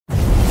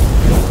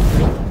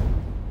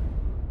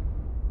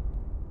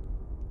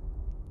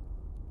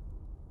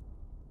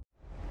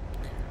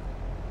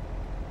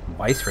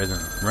Twice risen.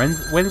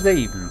 Wednesday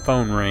evening,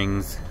 phone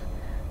rings.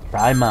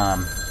 Probably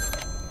Mom.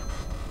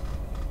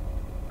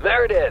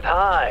 Meredith,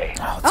 hi.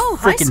 Oh,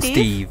 hi, freaking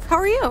Steve. How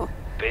are you?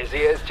 Busy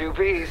as two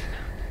peas.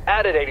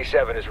 Added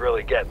 87 is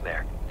really getting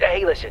there.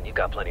 Hey, listen, you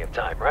got plenty of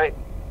time, right?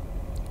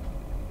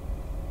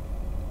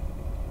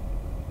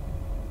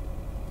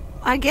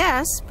 I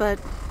guess, but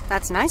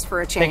that's nice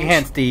for a change. Take a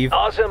hand, Steve.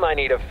 Awesome, I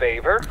need a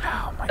favor.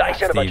 Oh my God, I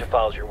sent a bunch Steve. of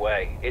files your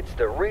way. It's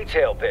the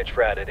retail pitch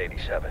for Added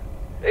 87.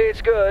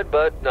 It's good,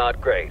 but not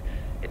great.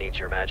 It needs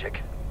your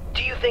magic.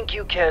 Do you think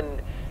you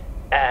can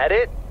add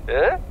it?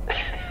 Huh?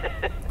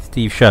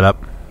 Steve, shut up.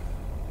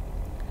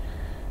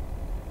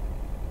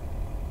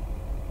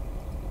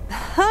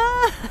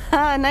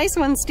 Nice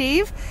one,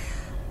 Steve.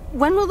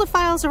 When will the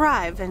files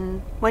arrive,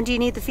 and when do you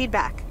need the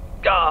feedback?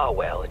 Ah,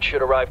 well, it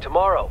should arrive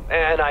tomorrow,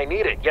 and I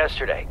need it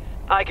yesterday.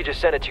 I could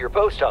just send it to your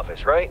post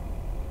office, right?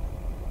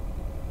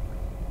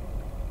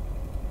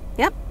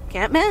 Yep,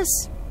 can't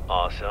miss.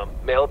 Awesome.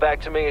 Mail it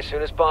back to me as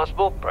soon as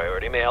possible.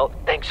 Priority mail.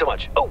 Thanks so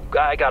much. Oh,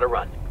 I gotta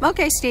run.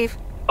 Okay, Steve.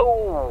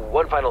 Oh,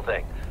 one final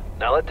thing.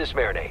 Now let this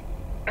marinate.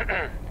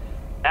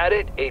 Add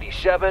it,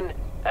 87,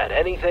 add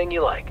anything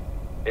you like.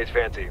 It's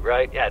fancy,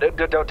 right? Yeah,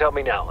 don't tell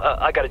me now.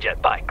 I got a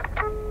jet. Bye.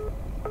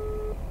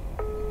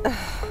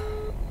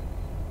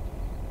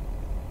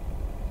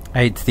 I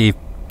hate Steve.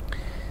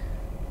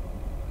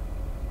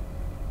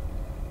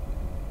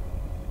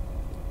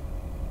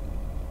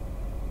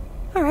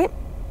 All right,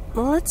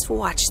 well, let's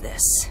watch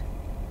this.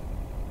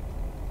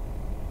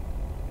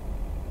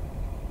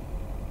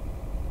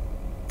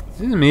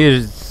 Seems to me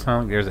it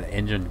sounds like there's an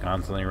engine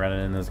constantly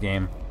running in this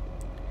game.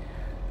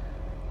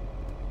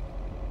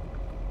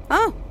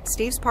 Oh,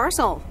 Steve's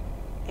parcel.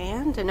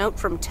 And a note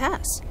from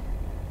Tess.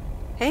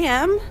 Hey,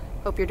 Em.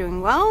 Hope you're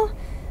doing well.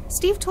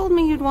 Steve told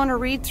me you'd want to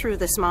read through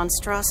this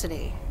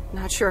monstrosity.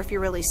 Not sure if you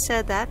really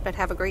said that, but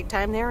have a great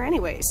time there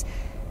anyways.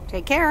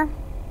 Take care.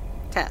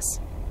 Tess.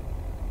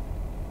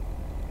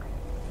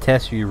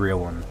 Tess, you real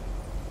one.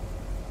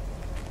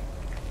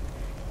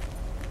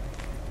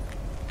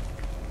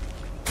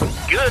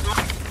 Good.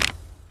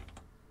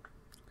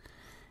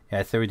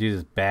 Yeah, so we do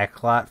this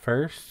back lot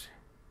first.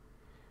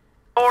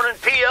 Morning,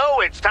 P.O.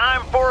 It's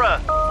time for a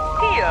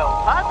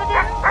P.O.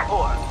 positive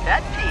or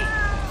that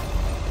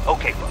P.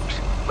 Okay,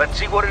 folks, let's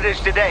see what it is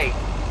today.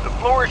 The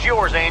floor is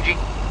yours, Angie.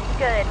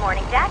 Good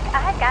morning, Jack.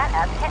 I've got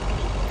a pet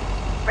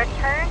peeve.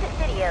 Returned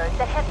videos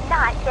that have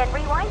not been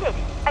rewinded.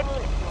 I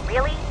mean,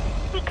 really?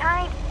 Be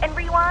kind and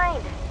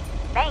rewind.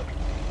 Thanks.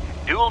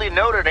 Duly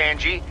noted,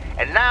 Angie.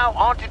 And now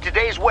on to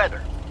today's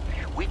weather.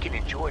 We can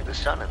enjoy the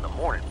sun in the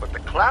morning, but the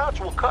clouds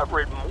will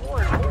cover it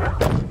more and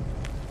more.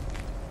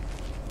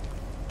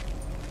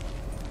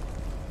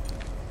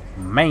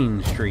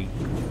 Main Street.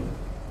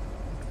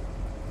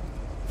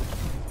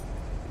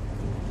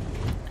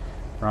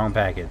 Wrong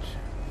package.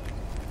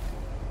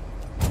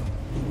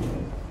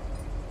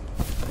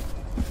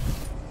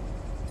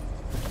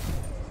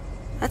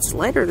 That's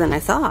lighter than I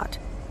thought.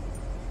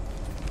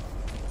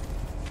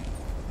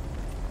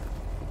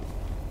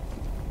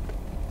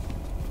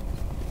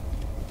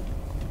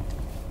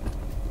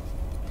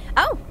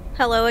 Oh,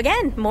 hello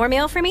again. More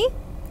mail for me?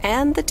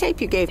 And the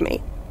tape you gave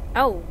me.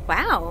 Oh,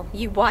 wow.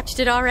 You watched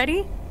it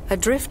already? A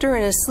drifter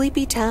in a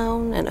sleepy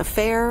town, an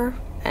affair,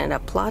 and a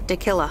plot to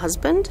kill a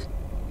husband?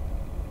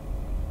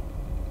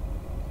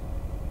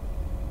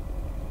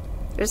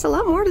 There's a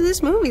lot more to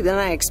this movie than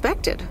I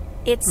expected.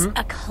 It's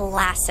a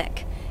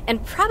classic,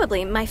 and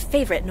probably my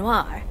favorite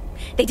noir.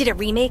 They did a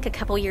remake a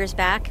couple years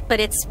back,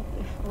 but it's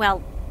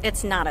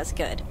not as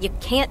good. You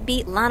can't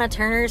beat Lana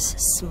Turner's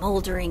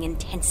smoldering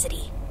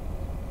intensity.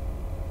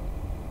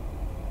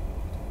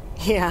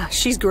 Yeah,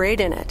 she's great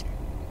in it.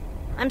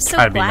 I'm so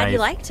Try to be glad nice. you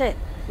liked it.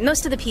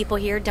 Most of the people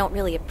here don't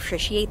really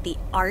appreciate the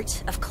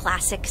art of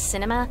classic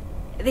cinema.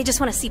 They just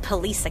want to see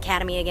Police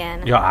Academy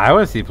again. Yo, I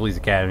want to see Police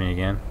Academy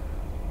again.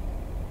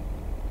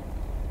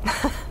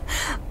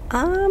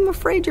 I'm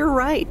afraid you're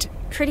right.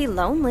 Pretty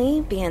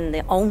lonely being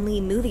the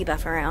only movie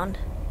buff around.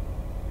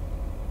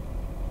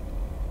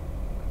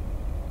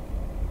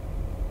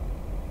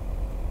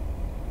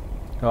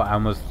 Oh, I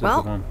almost did the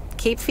Well, one.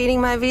 keep feeding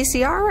my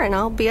VCR and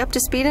I'll be up to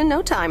speed in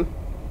no time.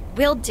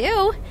 Will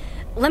do.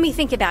 Let me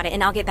think about it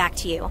and I'll get back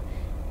to you.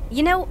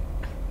 You know,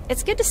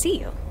 it's good to see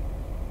you.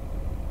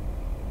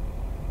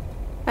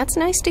 That's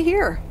nice to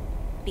hear.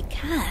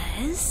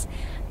 Because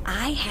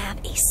I have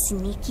a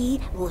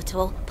sneaky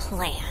little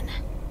plan.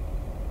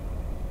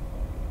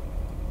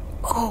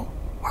 Oh,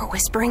 we're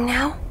whispering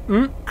now?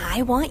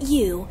 I want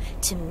you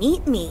to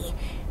meet me,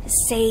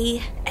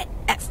 say,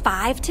 at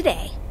 5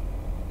 today.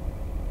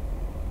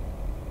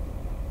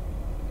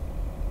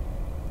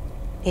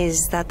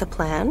 Is that the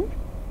plan?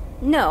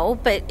 No,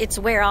 but it's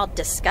where I'll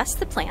discuss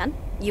the plan.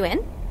 You in?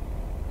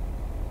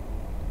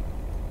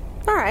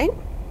 All right,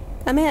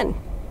 I'm in.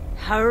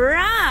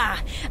 Hurrah!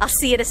 I'll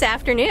see you this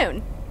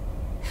afternoon.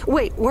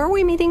 Wait, where are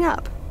we meeting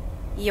up?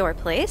 Your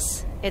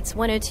place? It's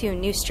 102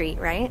 New Street,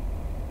 right?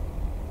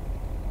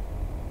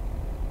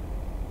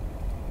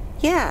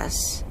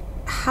 Yes.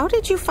 How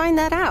did you find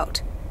that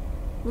out?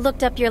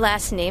 Looked up your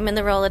last name in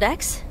the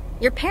Rolodex.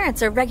 Your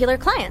parents are regular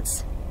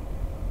clients.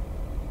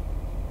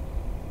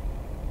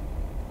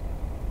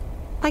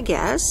 I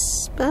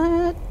guess,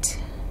 but...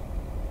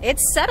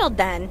 It's settled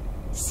then.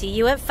 See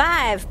you at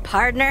 5,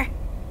 partner.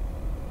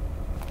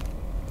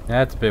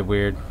 That's a bit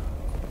weird.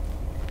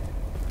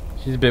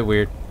 She's a bit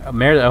weird.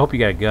 Meredith, I hope you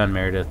got a gun,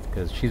 Meredith,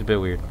 because she's a bit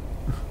weird.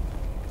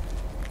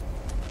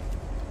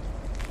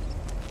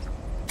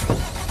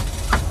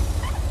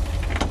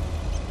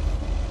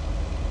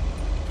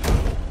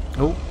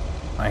 Oh,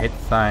 I hit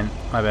the sign.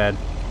 My bad.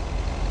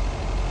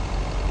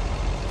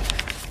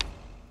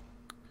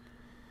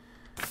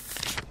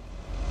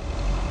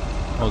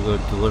 We'll go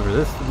deliver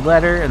this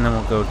letter, and then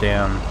we'll go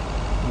down.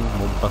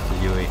 We'll bust a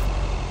Yui.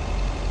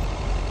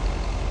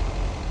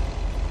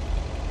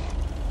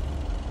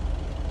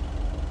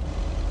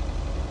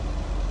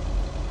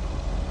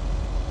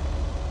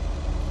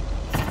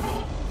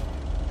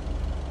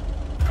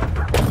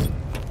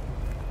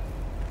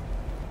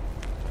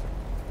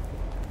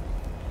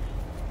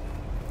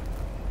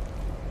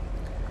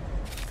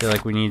 I feel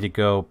like we need to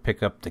go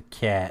pick up the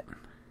cat.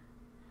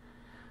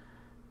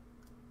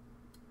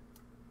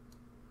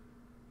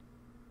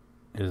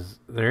 Is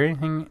there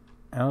anything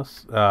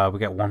else? We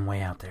got one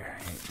way out there.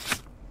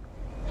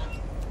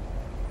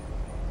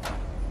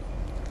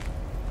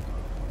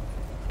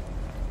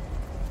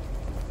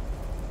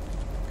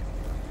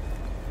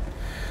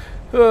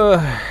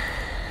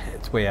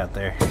 It's way out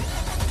there. So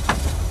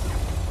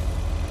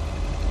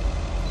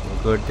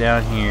we'll go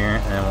down here,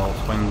 and then we'll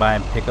swing by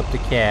and pick up the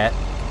cat.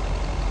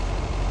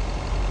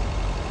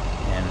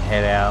 And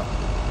head out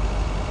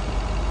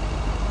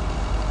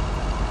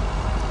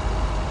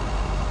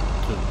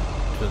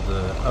to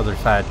the other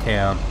side of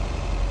town.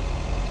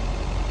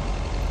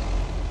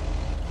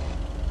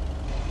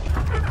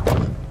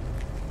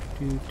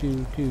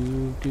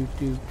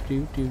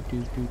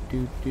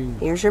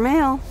 Here's your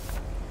mail.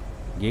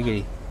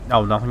 Giggity.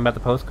 Oh, nothing about the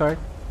postcard?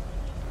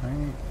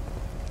 Alright.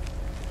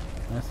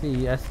 I see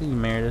you,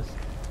 Meredith.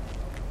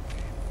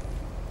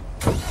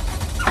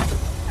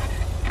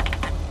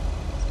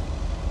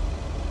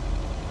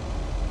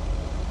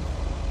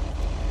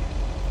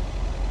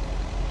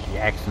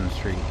 Jackson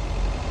Street.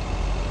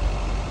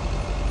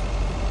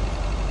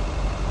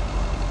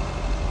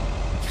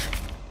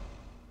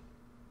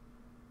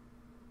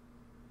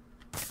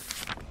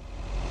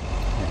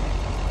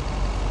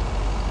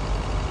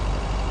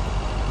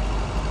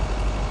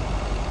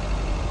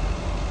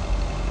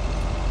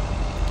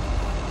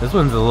 This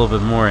one's a little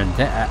bit more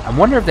intense. I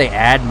wonder if they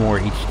add more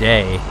each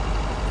day.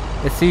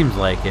 It seems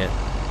like it.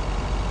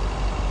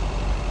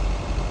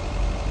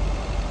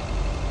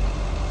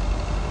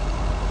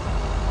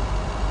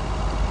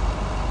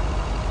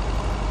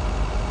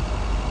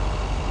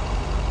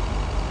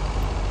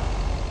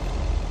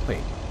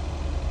 Wait.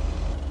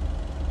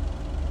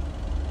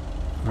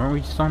 Weren't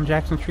we just on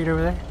Jackson Street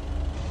over there?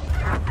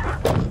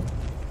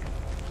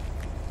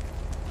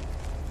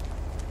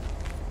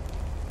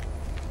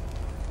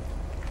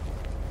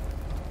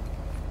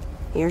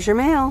 Here's your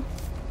mail.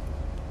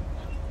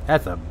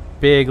 That's a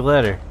big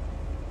letter.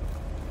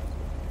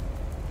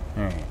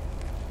 Alright.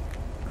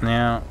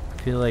 Now, I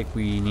feel like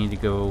we need to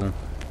go...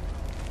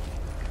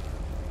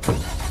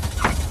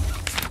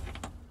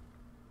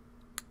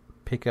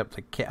 pick up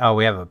the cat. Oh,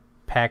 we have a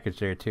package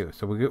there too.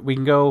 So we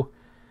can go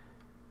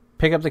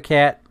pick up the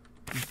cat,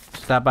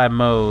 stop by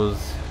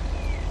Moe's.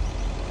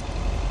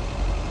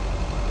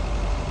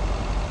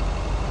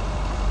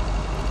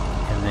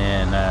 And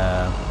then,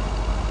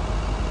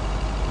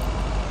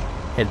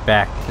 head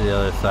back to the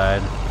other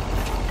side.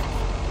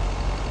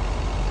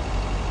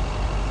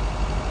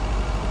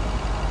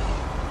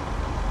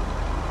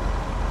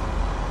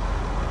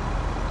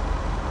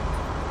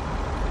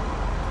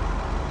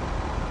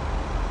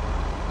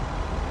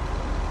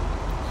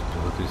 Just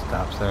go through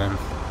stop signs.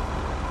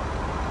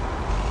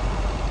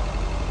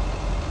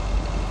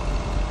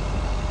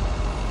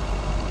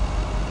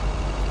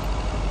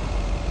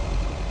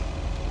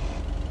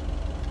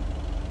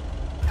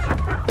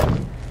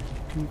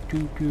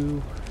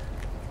 Do.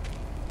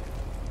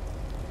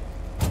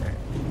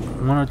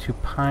 102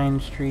 Pine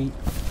Street,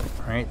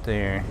 right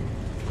there.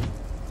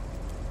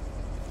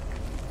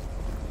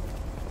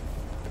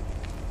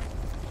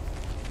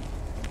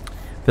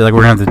 I feel like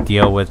we're gonna have to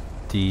deal with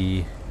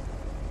the...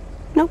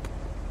 Nope,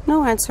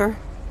 no answer.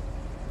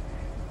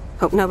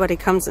 Hope nobody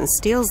comes and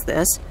steals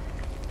this.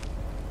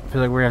 I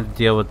feel like we're gonna have to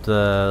deal with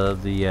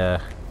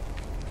the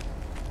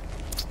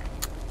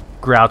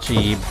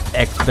grouchy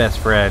ex-best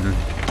friend.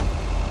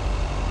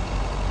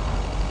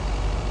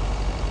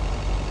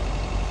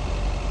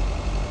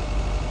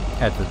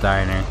 At the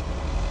diner.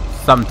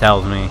 Something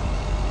tells me.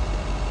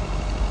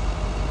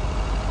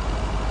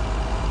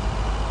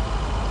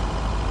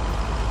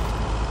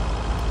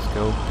 Let's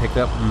go pick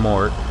up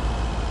Mort.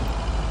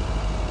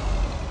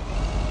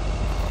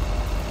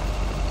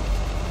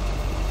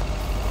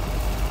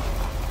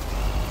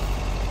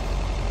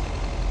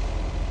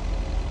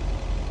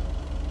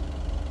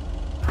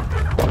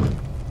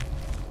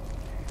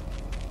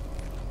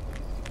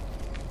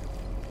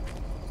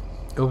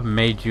 Open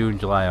May, June,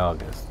 July,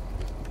 August.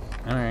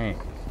 Alright.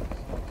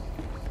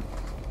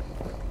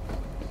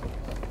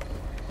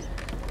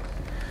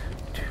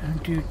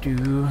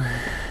 Do.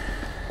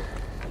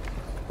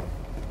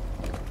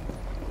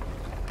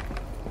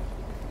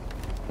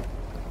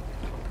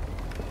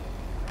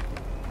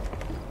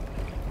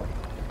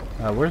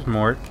 Where's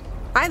Mort?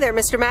 Hi there,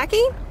 Mr.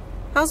 Mackey.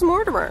 How's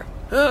Mortimer?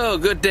 Oh,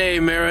 good day,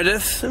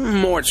 Meredith.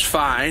 Mort's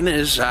fine,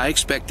 as I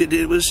expected.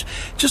 It was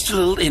just a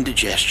little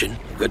indigestion.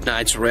 A good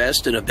night's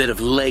rest and a bit of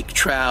lake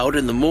trout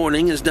in the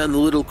morning has done the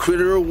little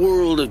critter a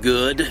world of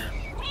good.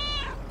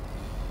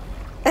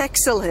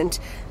 Excellent.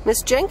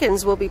 Miss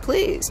Jenkins will be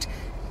pleased.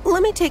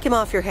 Let me take him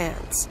off your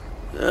hands.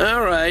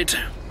 All right.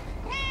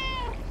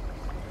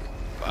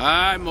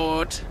 Bye,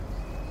 Mort.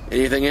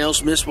 Anything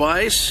else, Miss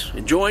Weiss?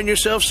 Enjoying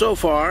yourself so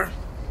far?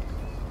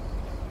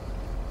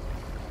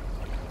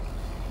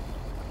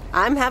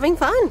 I'm having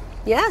fun,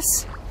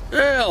 yes.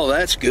 Well,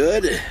 that's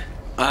good.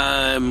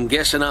 I'm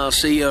guessing I'll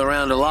see you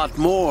around a lot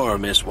more,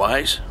 Miss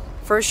Weiss.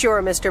 For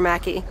sure, Mr.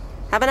 Mackey.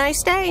 Have a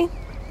nice day.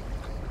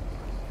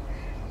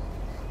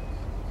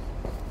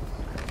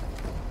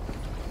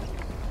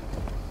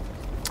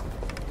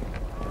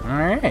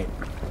 Alright.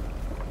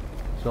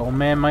 So old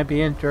man might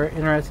be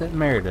interested in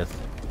Meredith.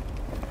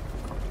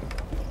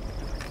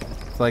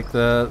 It's like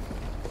the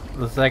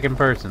second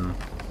person.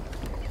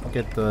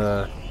 Get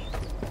the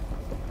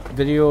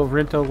video of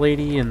rental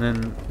lady and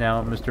then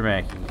now Mr.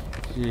 Mackey.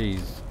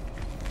 Jeez.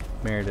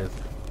 Meredith.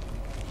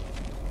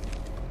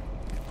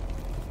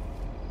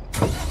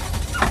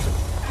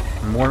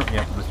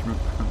 Yep, Mr.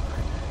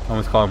 I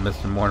almost call him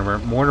Mr. Mortimer.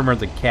 Mortimer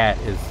the cat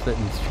is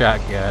sitting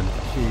shotgun.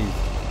 Jeez.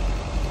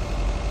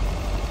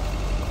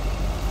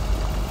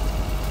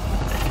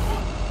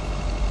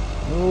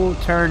 Oh,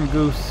 turn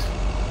goose.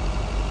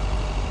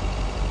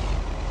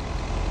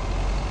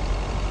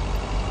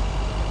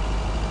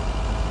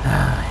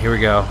 Here we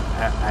go.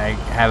 I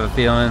have a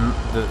feeling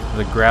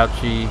the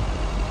grouchy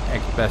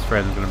ex-best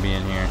friend is going to be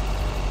in here.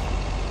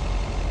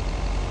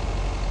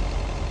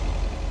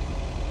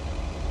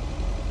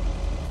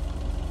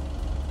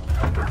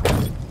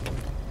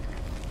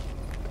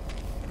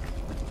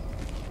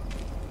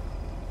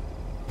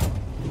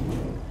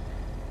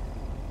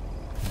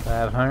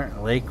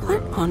 Lake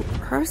Road. What on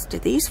earth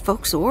did these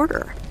folks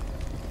order?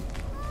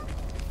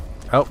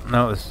 Oh,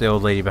 no, it's the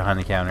old lady behind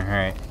the counter.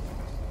 Alright.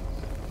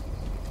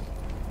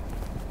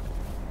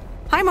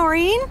 Hi,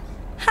 Maureen.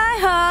 Hi,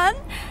 hon.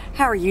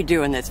 How are you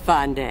doing this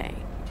fine day?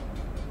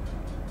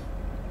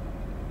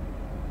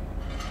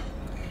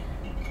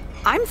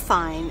 I'm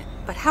fine,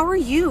 but how are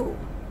you?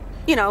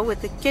 You know,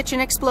 with the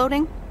kitchen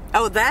exploding?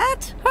 Oh,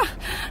 that?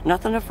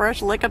 Nothing a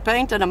fresh lick of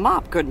paint and a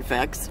mop couldn't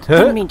fix.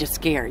 Didn't mean to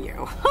scare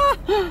you.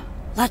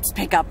 Let's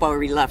pick up where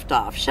we left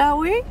off, shall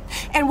we?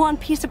 And one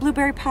piece of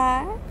blueberry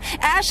pie.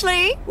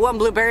 Ashley, one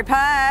blueberry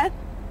pie.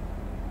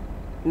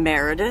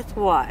 Meredith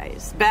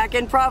Weiss, back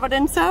in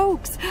Providence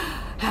Oaks.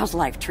 How's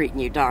life treating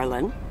you,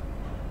 darling?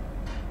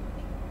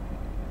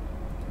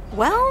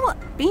 Well,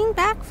 being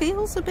back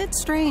feels a bit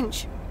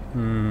strange.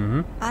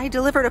 Mm-hmm. I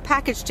delivered a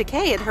package to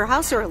Kay at her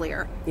house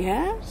earlier.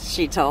 Yes,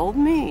 she told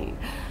me.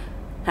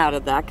 How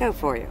did that go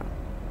for you?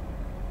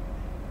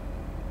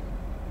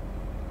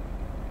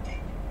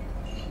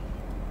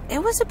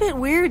 It was a bit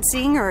weird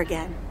seeing her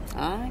again.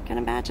 I can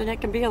imagine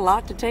it can be a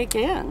lot to take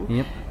in.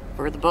 Yep.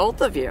 For the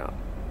both of you.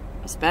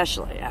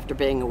 Especially after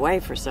being away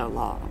for so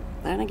long.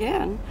 Then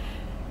again,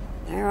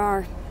 there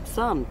are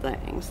some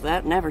things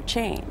that never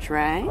change,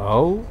 right?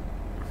 Oh?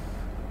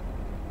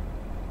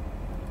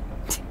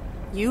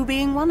 You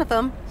being one of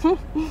them.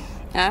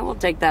 I will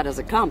take that as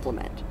a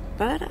compliment.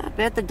 But I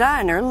bet the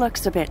diner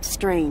looks a bit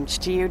strange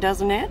to you,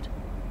 doesn't it?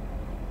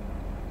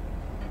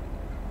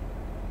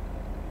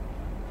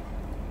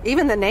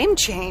 Even the name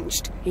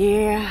changed.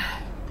 Yeah,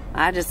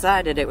 I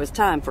decided it was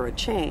time for a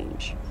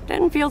change.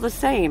 Didn't feel the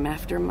same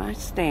after my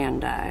Stan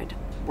died.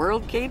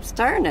 World keeps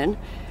turning.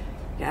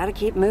 Gotta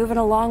keep moving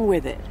along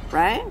with it,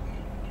 right?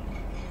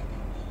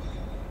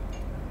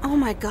 Oh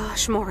my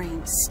gosh,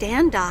 Maureen.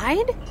 Stan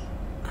died?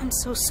 I'm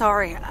so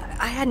sorry.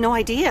 I had no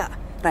idea.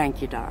 Thank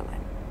you,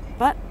 darling.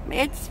 But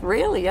it's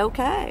really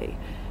okay.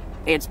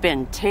 It's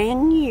been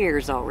 10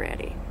 years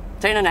already.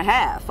 10 and a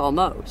half,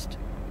 almost.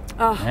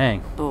 Oh,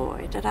 dang.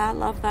 Boy, did I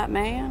love that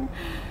man.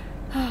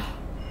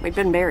 We'd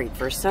been married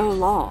for so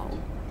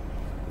long.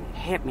 It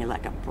hit me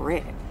like a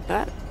brick.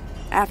 But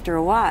after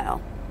a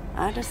while,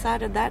 I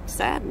decided that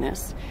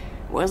sadness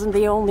wasn't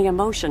the only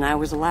emotion I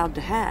was allowed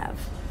to have.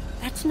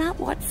 That's not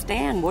what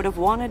Stan would have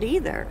wanted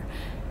either.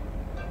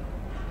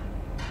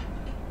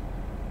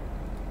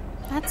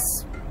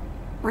 That's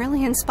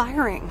really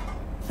inspiring.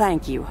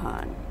 Thank you,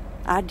 hon.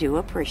 I do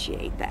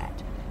appreciate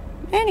that.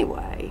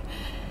 Anyway,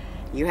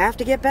 you have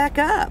to get back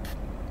up.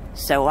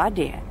 So I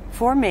did.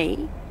 For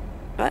me,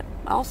 but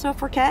also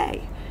for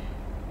Kay.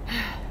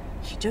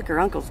 She took her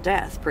uncle's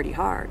death pretty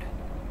hard.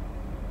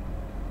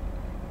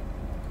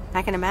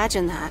 I can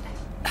imagine that.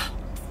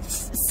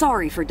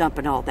 Sorry for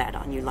dumping all that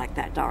on you like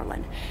that,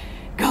 darling.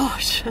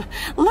 Gosh,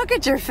 look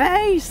at your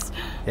face.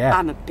 Yeah,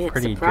 I'm a bit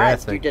pretty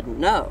surprised drastic. you didn't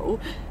know.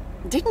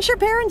 Didn't your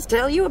parents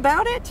tell you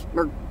about it?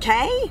 Or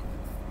Kay?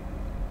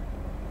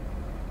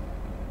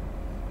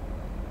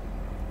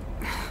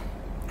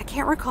 I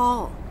can't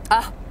recall.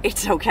 Oh,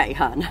 it's okay,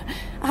 hon.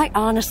 I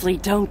honestly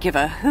don't give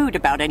a hoot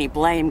about any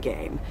blame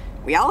game.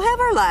 We all have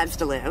our lives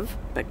to live,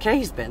 but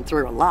Kay's been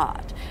through a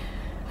lot.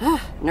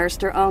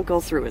 Nursed her uncle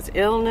through his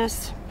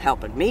illness,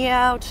 helping me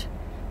out.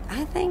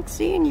 I think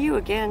seeing you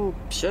again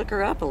shook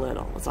her up a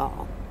little, was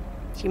all.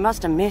 She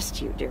must have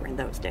missed you during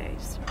those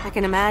days. I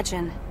can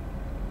imagine.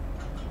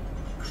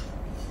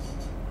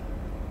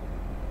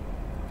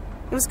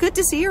 It was good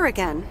to see her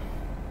again.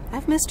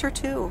 I've missed her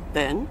too.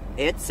 Then,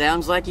 it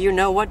sounds like you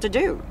know what to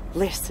do.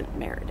 Listen,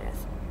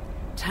 Meredith.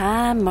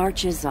 Time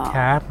marches on.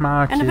 Time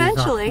marches and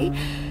eventually,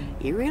 on.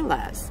 you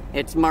realize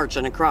it's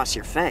marching across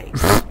your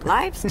face.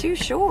 Life's too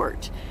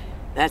short.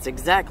 That's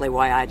exactly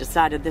why I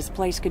decided this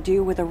place could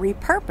do with a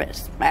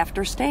repurpose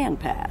after Stan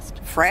passed.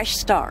 Fresh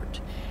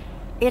start.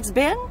 It's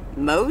been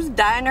Moe's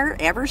Diner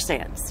ever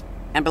since.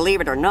 And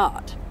believe it or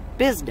not,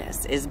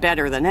 business is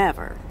better than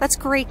ever. That's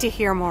great to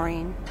hear,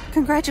 Maureen.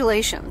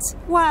 Congratulations.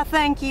 Why,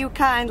 thank you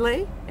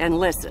kindly. And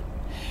listen,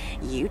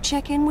 you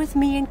check in with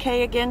me and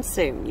Kay again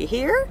soon, you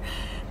hear?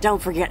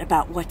 Don't forget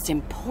about what's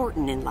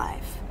important in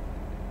life.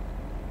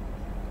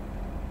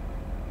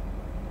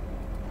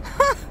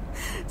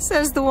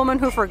 Says the woman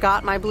who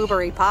forgot my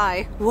blueberry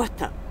pie. What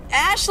the?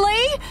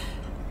 Ashley?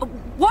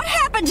 What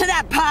happened to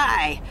that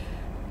pie?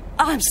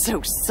 I'm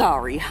so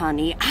sorry,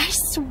 honey. I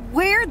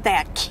swear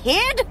that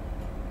kid...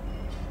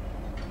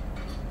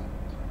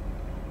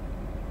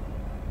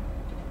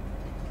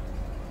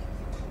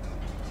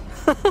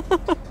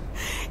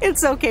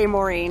 It's okay,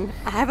 Maureen.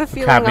 I have a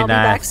feeling Copy I'll be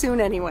that. back soon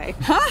anyway.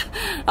 Huh?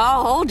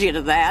 I'll hold you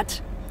to that.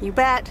 You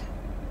bet.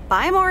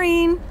 Bye,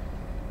 Maureen.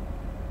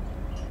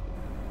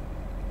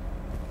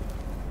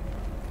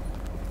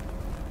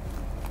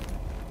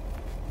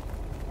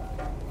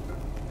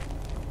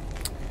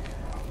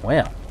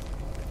 Well.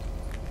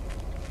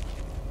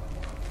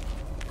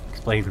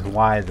 Explains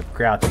why the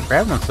grouchy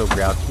gremlin's so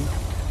grouchy.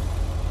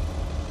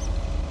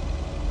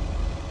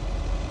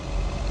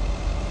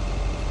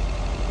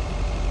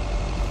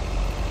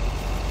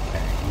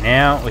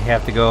 Now we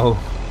have to go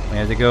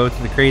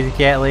to the crazy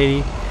cat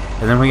lady,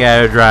 and then we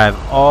gotta drive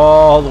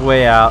all the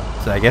way out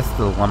to, I guess,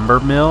 the lumber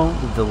mill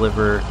to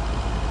deliver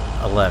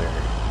a letter.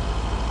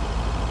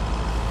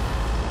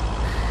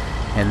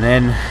 And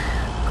then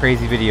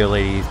crazy video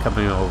lady's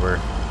coming over.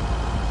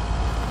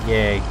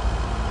 Yay.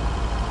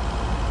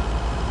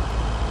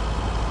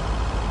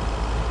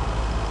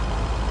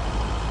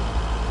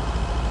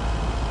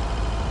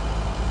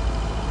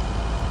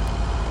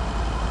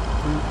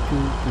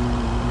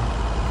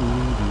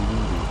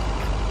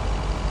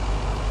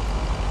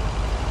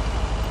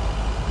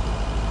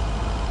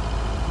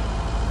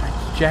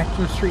 That's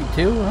Jackson Street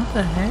too? What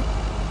the heck?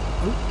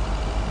 Oop.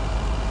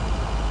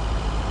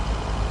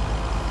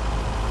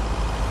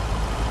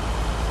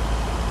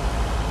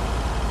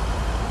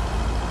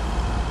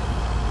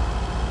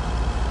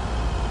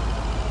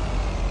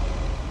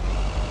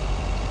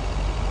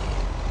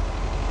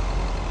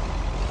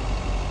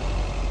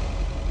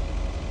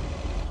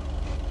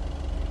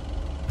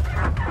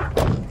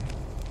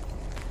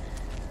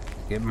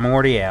 Get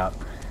Morty out.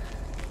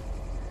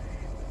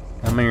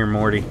 Come here,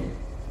 Morty.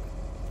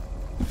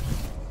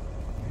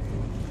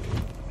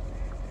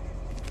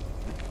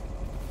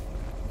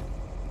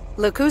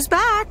 Look who's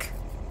back.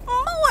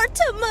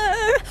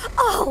 Mortimer!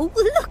 Oh,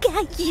 look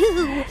at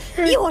you!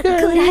 You're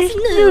good as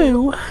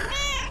new!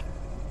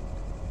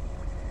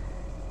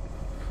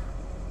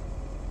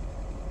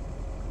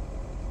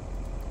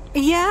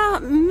 Yeah,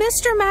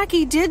 Mr.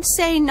 Mackey did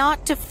say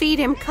not to feed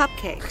him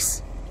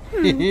cupcakes.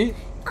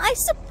 I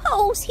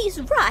suppose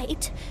he's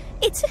right.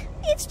 It's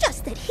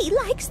just that he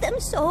likes them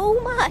so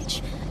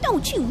much.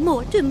 Don't you,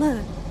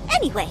 Mortimer?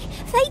 Anyway,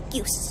 thank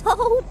you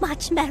so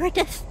much,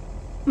 Meredith.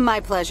 My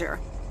pleasure.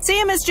 See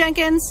you, Miss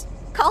Jenkins.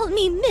 Call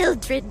me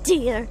Mildred,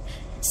 dear.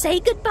 Say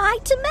goodbye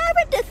to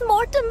Meredith,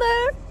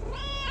 Mortimer.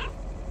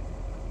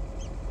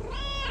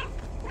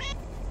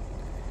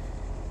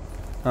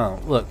 Oh,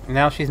 look,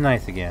 now she's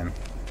nice again.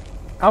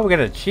 Oh, we got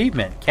an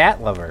achievement.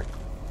 Cat lover.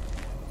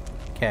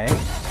 Okay.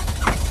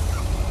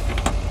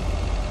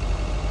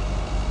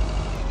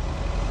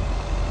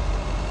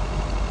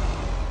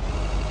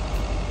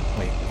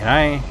 Wait, can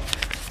I...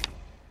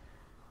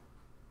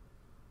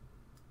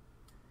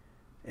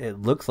 It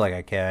looks like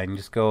I can. I can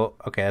just go...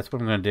 Okay, that's what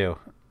I'm going to do.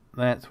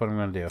 That's what I'm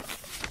going to do.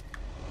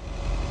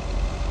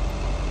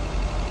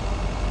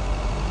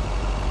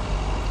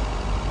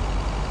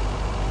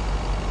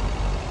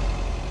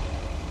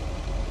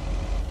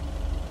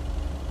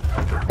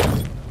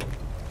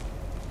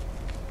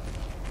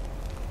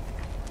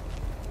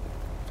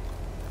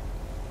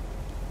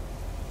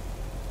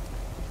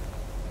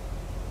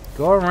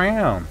 Go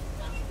around.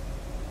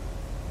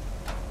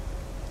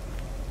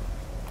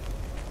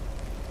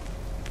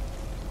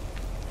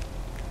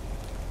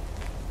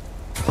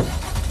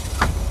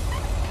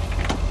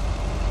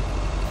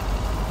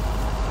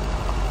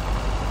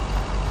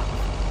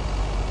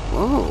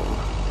 Whoa.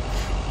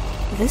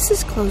 This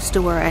is close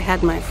to where I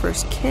had my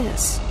first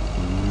kiss.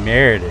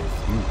 Meredith,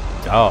 you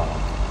dog.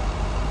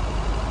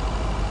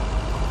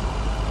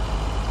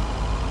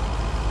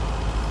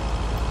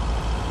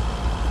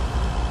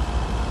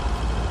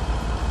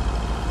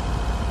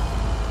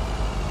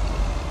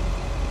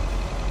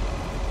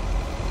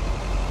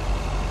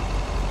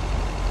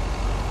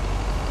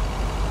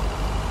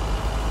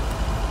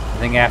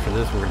 think after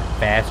this we're gonna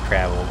fast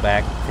travel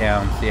back to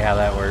town, see how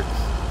that works.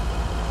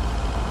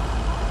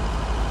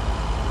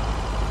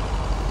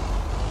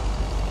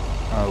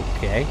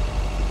 Okay.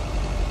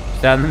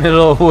 Just out in the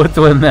middle of the woods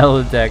with a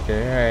metal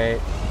detector, alright.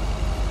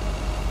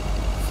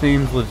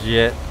 Seems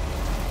legit.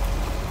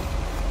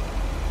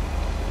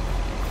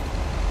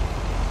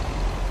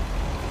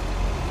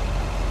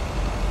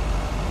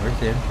 Where's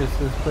the entrance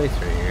to this place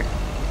right here?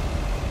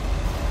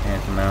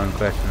 Answer my own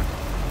question.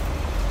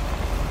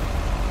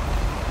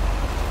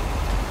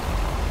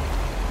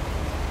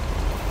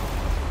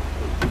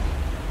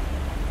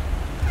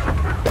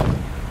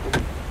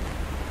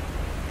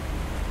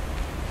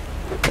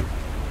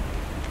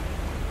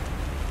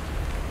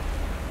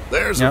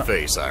 There's a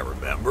face I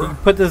remember.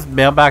 Put this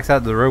mailbox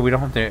out the road. We don't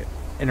have to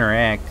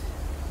interact.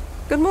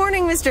 Good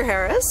morning, Mr.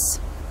 Harris.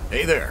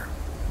 Hey there.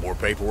 More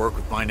paperwork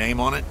with my name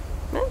on it?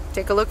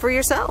 Take a look for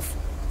yourself.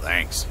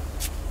 Thanks.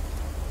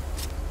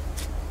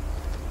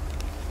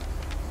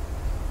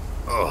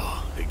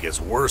 Oh, it gets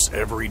worse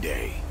every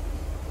day.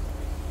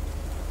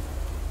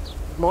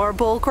 More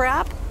bull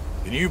crap?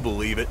 Can you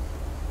believe it?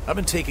 I've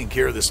been taking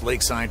care of this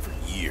lakeside for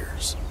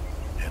years.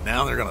 And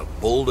now they're gonna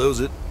bulldoze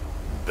it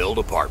and build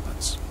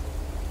apartments.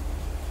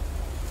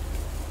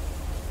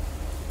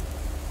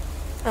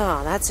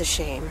 Oh, that's a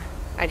shame.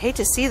 I'd hate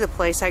to see the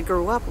place I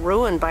grew up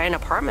ruined by an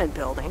apartment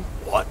building.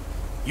 What?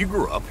 You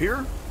grew up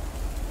here?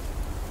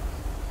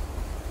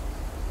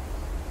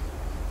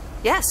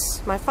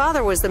 Yes, my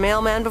father was the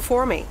mailman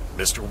before me.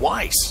 Mr.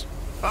 Weiss.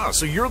 Ah,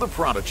 so you're the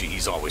prodigy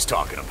he's always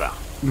talking about.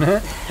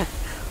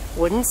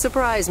 Wouldn't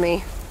surprise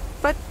me.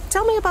 But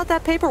tell me about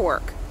that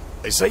paperwork.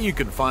 They say you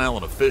can file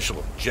an official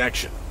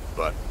objection,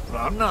 but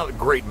I'm not a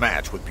great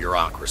match with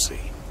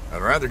bureaucracy.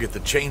 I'd rather get the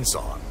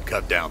chainsaw and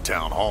cut down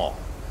town hall.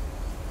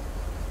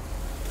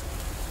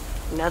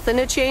 Nothing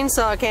a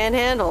chainsaw can't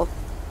handle.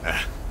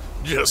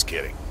 Just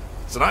kidding.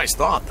 It's a nice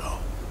thought, though.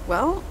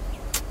 Well,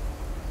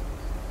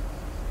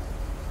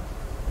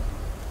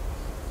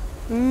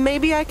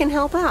 maybe I can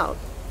help out.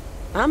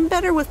 I'm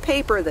better with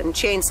paper than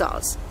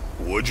chainsaws.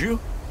 Would you?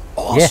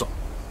 Awesome.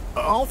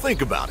 Yeah. I'll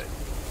think about it.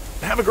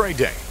 Have a great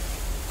day.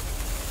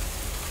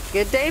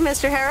 Good day,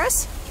 Mr.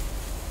 Harris.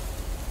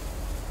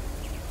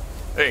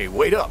 Hey,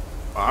 wait up.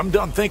 I'm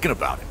done thinking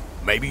about it.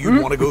 Maybe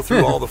you'd want to go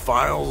through all the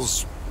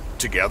files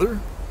together?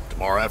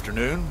 Tomorrow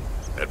afternoon?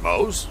 At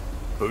Moe's?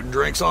 Food and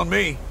drinks on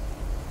me.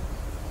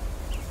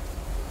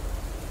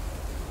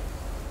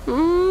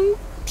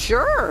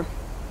 Sure.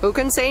 Who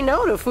can say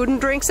no to food and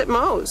drinks at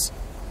Moe's?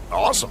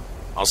 Awesome.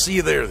 I'll see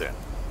you there then.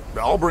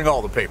 I'll bring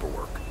all the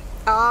paperwork.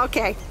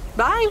 Okay.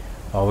 Bye.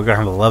 Oh, we're gonna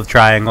have a love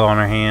triangle on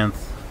our hands.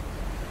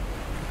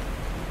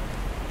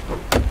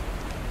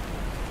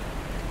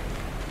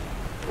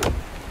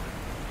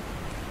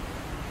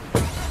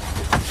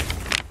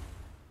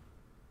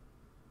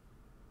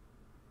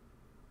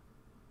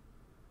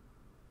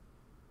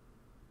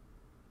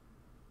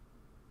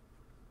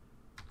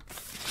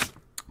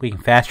 We can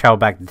fast travel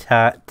back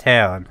to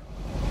town.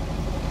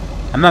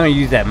 I'm not going to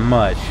use that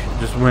much,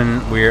 just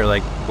when we're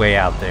like way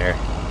out there.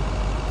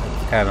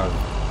 It's kind of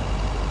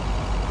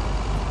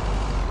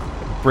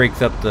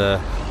breaks up the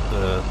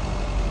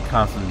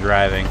constant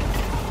driving.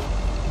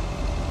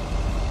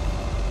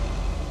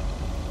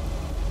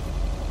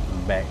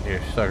 Back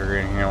there, sucker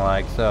in here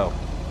like so.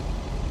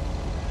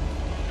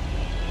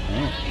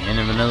 Alright, end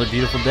of another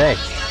beautiful day.